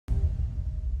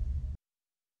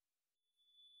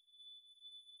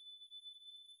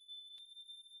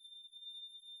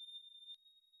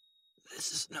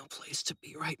This is no place to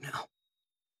be right now.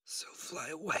 So fly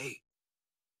away.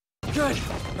 Good.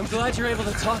 I'm glad you're able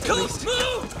to talk at least.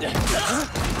 Move!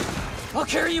 I'll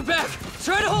carry you back.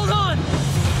 Try to hold on.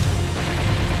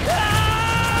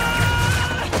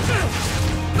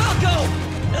 Falco!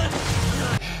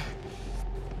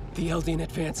 The Eldian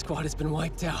advance squad has been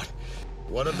wiped out.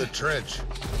 What of the trench?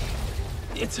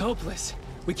 It's hopeless.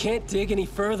 We can't dig any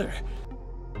further.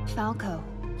 Falco,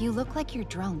 you look like you're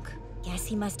drunk. Guess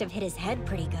he must have hit his head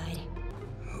pretty good.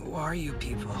 Who are you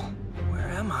people? Where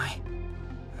am I?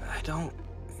 I don't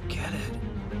get it.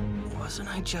 Wasn't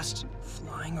I just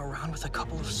flying around with a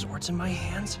couple of swords in my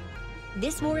hands?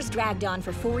 This war's dragged on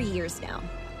for 4 years now.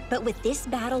 But with this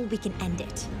battle, we can end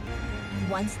it.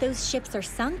 Once those ships are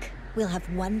sunk, we'll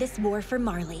have won this war for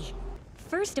Marley.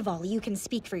 First of all, you can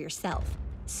speak for yourself.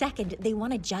 Second, they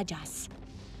want to judge us.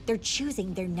 They're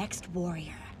choosing their next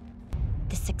warrior.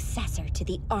 The successor to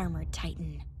the armored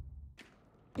titan.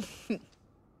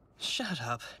 Shut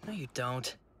up. No, you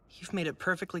don't. You've made it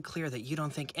perfectly clear that you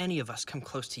don't think any of us come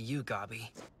close to you, Gabi.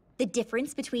 The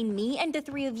difference between me and the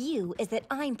three of you is that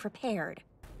I'm prepared.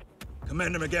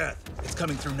 Commander Magath, it's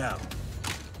coming through now.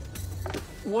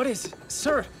 What is...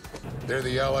 Sir? They're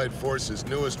the Allied forces'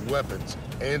 newest weapons,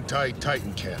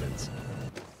 anti-Titan cannons.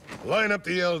 Line up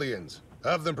the Eldians.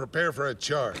 Have them prepare for a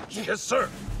charge. Yes, sir.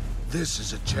 This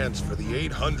is a chance for the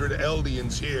 800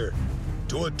 Eldians here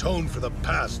to atone for the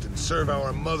past and serve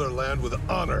our motherland with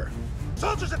honor.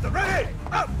 Soldiers at the ready!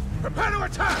 Up! Prepare to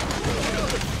attack!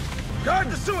 Guard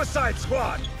the suicide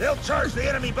squad! They'll charge the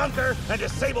enemy bunker and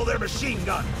disable their machine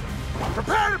gun.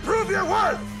 Prepare to prove your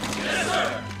worth! Yes,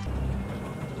 sir!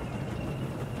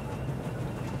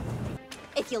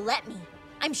 If you'll let me,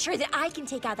 I'm sure that I can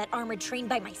take out that armored train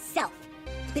by myself.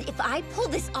 But if I pull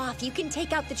this off, you can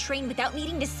take out the train without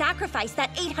needing to sacrifice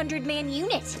that 800-man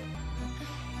unit.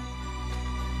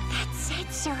 That said,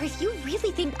 sir, if you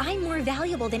really think I'm more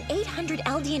valuable than 800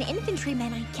 Eldian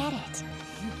infantrymen, I get it.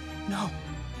 No.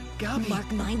 Gabi.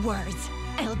 Mark my words.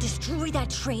 I'll destroy that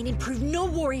train and prove no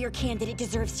warrior candidate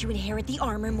deserves to inherit the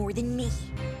armor more than me.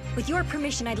 With your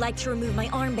permission, I'd like to remove my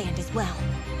armband as well.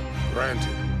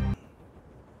 Granted.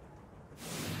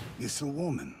 It's a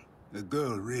woman. A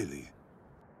girl, really.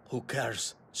 Who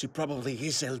cares? She probably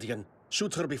is Eldian.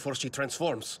 Shoot her before she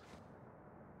transforms.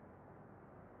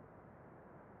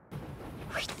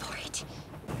 Wait for it.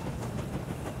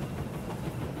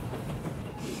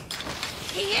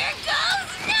 Here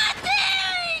goes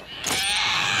nothing!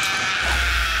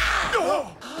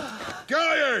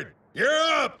 Gaiard! You're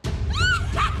up!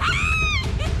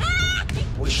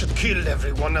 We should kill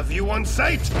every one of you on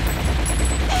sight!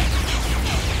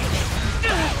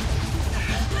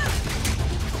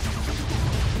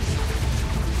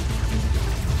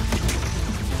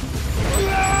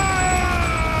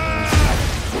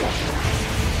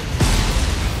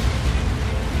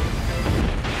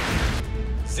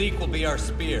 Zeke will be our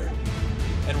spear,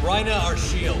 and reiner our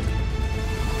shield.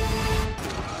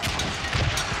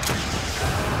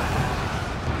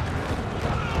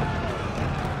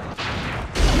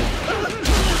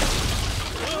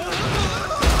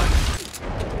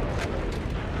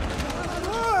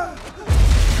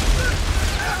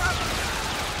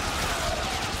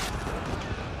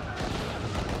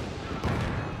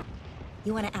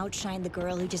 You want to outshine the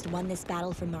girl who just won this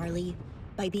battle for Marley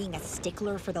by being a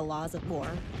stickler for the laws of war?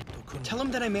 Tell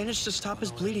him that I managed to stop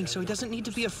his bleeding so he doesn't need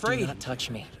to be afraid. Do not touch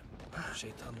me.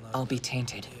 I'll be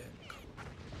tainted.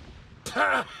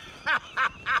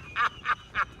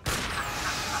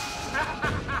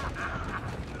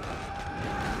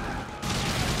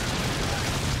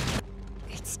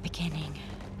 It's beginning.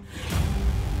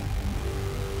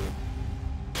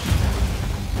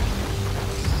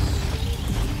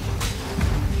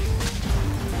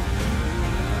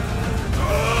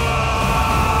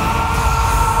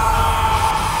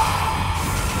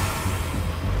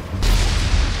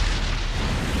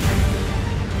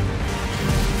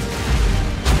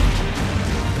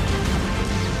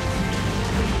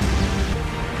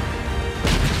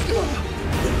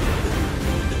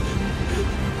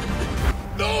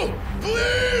 No!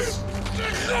 Please!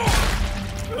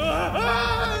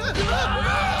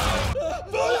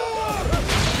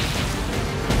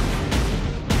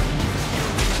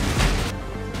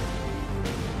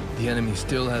 The enemy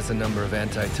still has a number of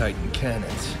anti-Titan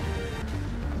cannons.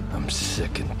 I'm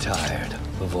sick and tired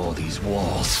of all these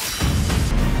walls.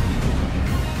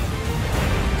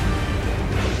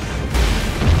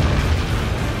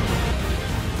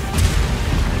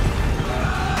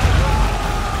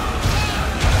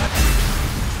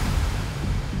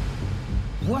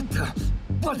 What the?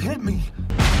 What hit me?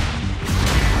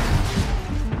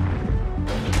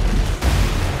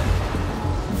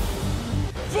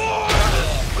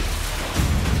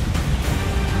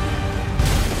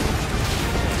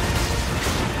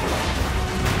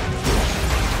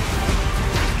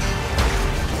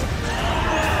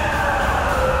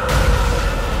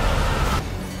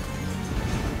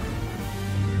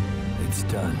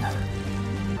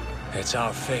 It's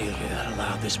our failure that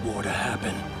allowed this war to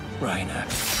happen, Reiner.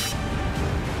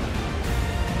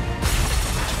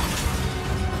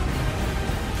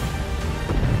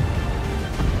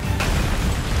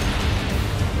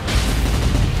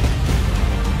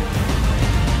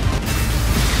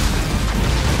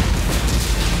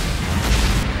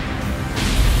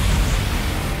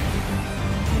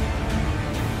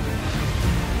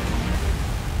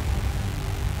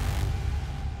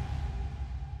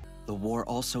 The war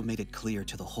also made it clear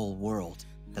to the whole world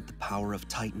that the power of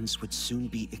Titans would soon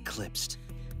be eclipsed.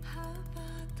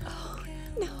 Oh,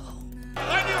 no.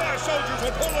 I knew our soldiers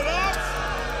would pull it off!